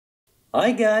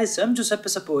Hi guys, I'm Giuseppe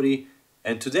Sapori,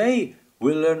 and today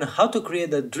we'll learn how to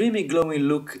create a dreamy glowing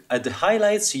look at the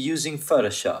highlights using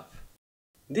Photoshop.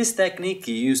 This technique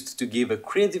is used to give a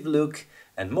creative look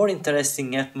and more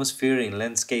interesting atmosphere in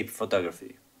landscape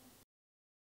photography.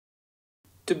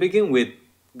 To begin with,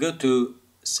 go to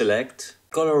Select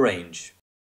Color Range.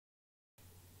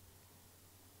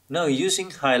 Now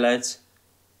using highlights,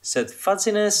 set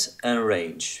fuzziness and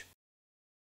range,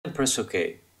 and press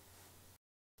OK.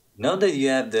 Now that you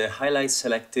have the highlights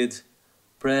selected,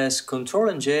 press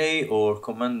Ctrl and J or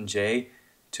Command and J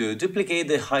to duplicate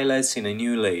the highlights in a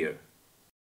new layer.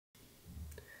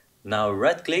 Now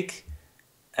right-click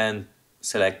and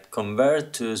select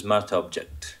Convert to Smart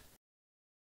Object.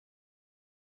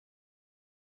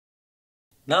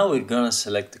 Now we're gonna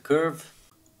select the curve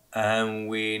and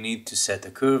we need to set a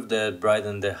curve that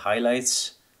brightens the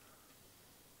highlights.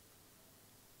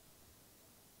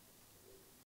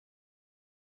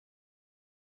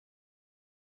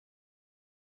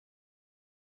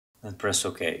 And press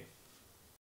OK.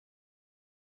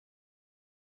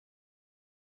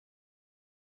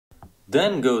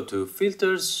 Then go to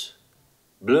Filters,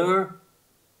 Blur,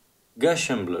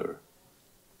 Gaussian Blur.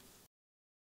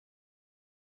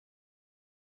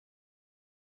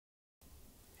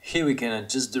 Here we can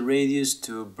adjust the radius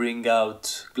to bring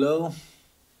out glow.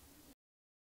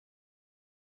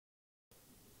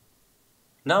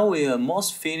 Now we are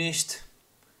almost finished.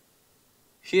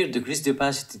 Here decrease the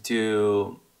opacity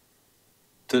to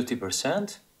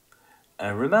 30%.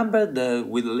 And remember that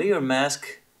with the layer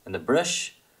mask and the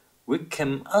brush, we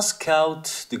can mask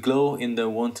out the glow in the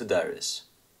wanted areas.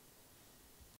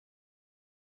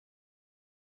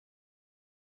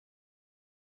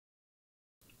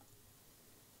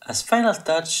 As final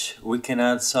touch, we can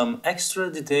add some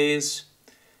extra details.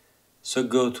 So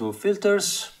go to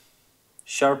Filters,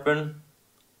 Sharpen,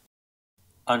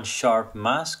 Unsharp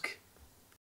Mask,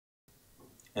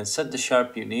 and set the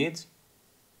sharp you need,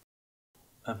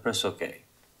 and press OK.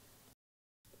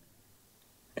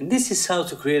 And this is how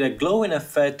to create a glowing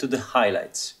effect to the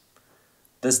highlights.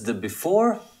 That's the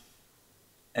before,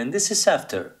 and this is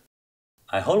after.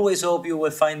 I always hope you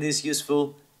will find this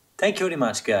useful. Thank you very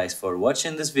much guys for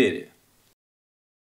watching this video.